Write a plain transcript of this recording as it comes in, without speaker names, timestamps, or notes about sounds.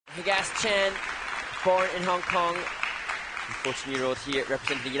HIGASE-CHEN, born in Hong Kong, 14-year-old here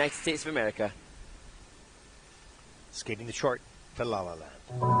representing the United States of America. Skating the short for La La Land.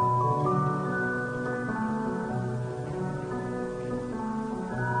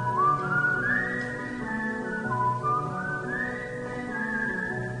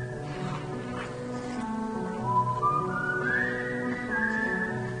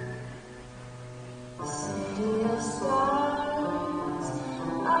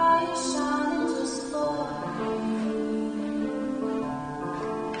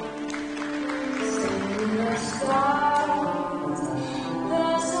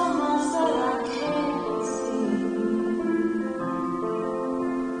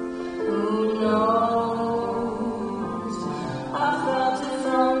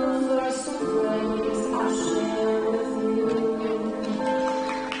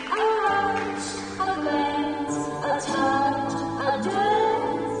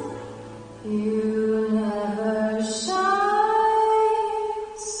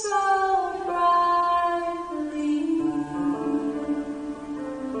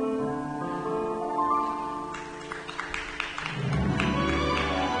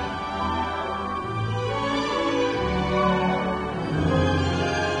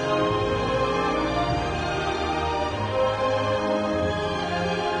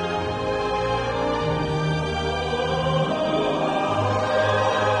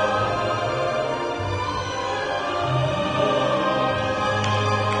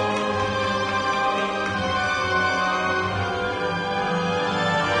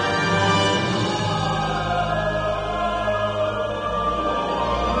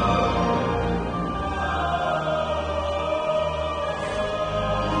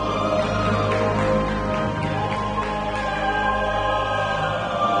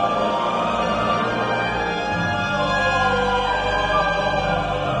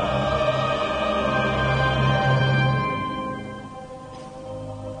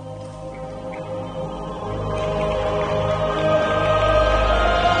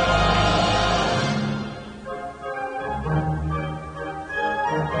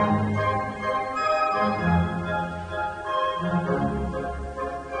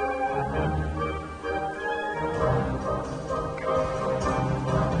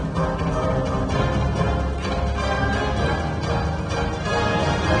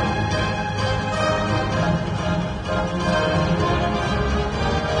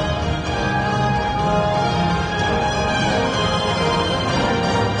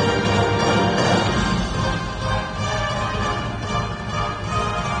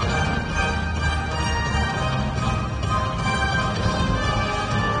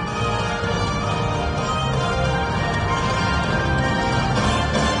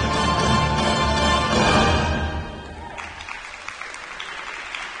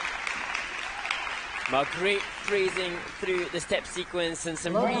 Well, great phrasing through the step sequence and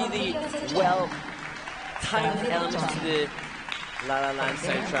some really well-timed elements to the La La Land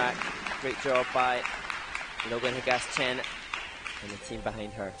soundtrack. Great job by Logan, HIGASE-CHEN, and the team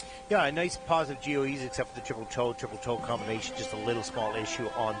behind her. Yeah, a nice positive GOEs except for the triple toe combination, just a little small issue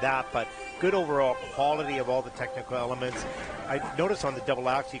on that, but good overall quality of all the technical elements. I noticed on the double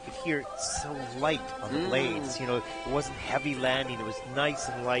axle, you could hear it so light on the blades. You know, it wasn't heavy landing, it was nice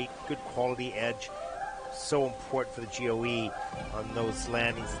and light, good quality edge. So important for the GOE on those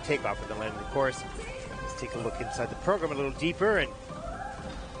landings, the takeoff of the landing, of course. Let's take a look inside the program a little deeper, and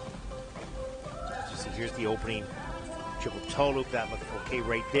as you see, here's the opening triple toe loop. That looked okay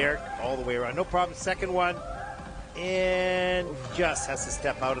right there, all the way around, no problem. Second one, and just has to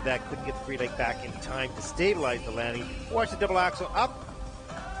step out of that. Couldn't get the free leg back in time to stabilize the landing. Watch the double axle up,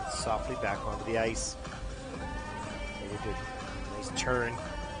 and softly back onto the ice. Very good, nice turn.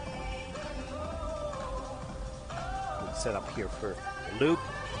 Set up here for the loop.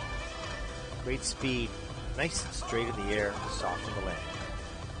 Great speed, nice and straight in the air, soft in the land.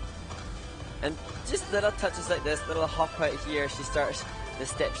 And just little touches like this, little hop out here, she starts the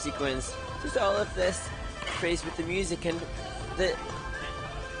step sequence. Just all of this praised with the music, and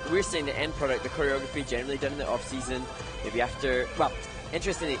we're saying the end product, the choreography generally done in the off season, maybe after. Well,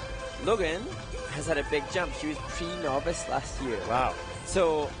 interestingly, Logan has had a big jump. She was pre-novice last year. Wow.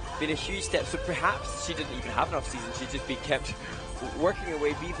 So, been a huge step. So perhaps she didn't even have an off-season. She'd just been kept working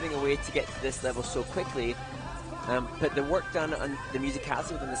away, beavering away to get to this level so quickly. But the work done on the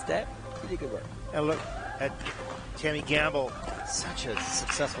musicality within the step, really good work. And look at Tammy Gamble, such a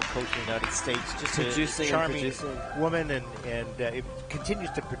successful coach in the United States. Just producing a charming woman, and it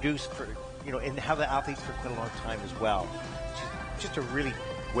continues to produce for, you know, and have the athletes for quite a long time as well. She's just a really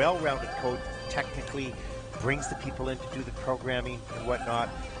well-rounded coach, technically, brings the people in to do the programming and whatnot.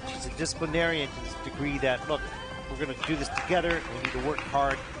 She's a disciplinarian to this degree that, look, we're going to do this together, we need to work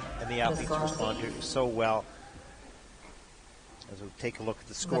hard, and the athletes respond to it so well. As we take a look at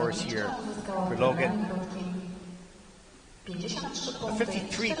the scores here for Logan.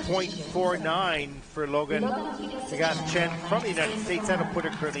 53.49 for Logan. HIGASE-CHEN from the United States. That'll put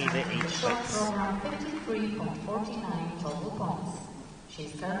her currently in the 8th place. 53.49 total points.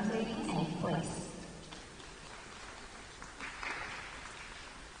 She's currently in 8th place.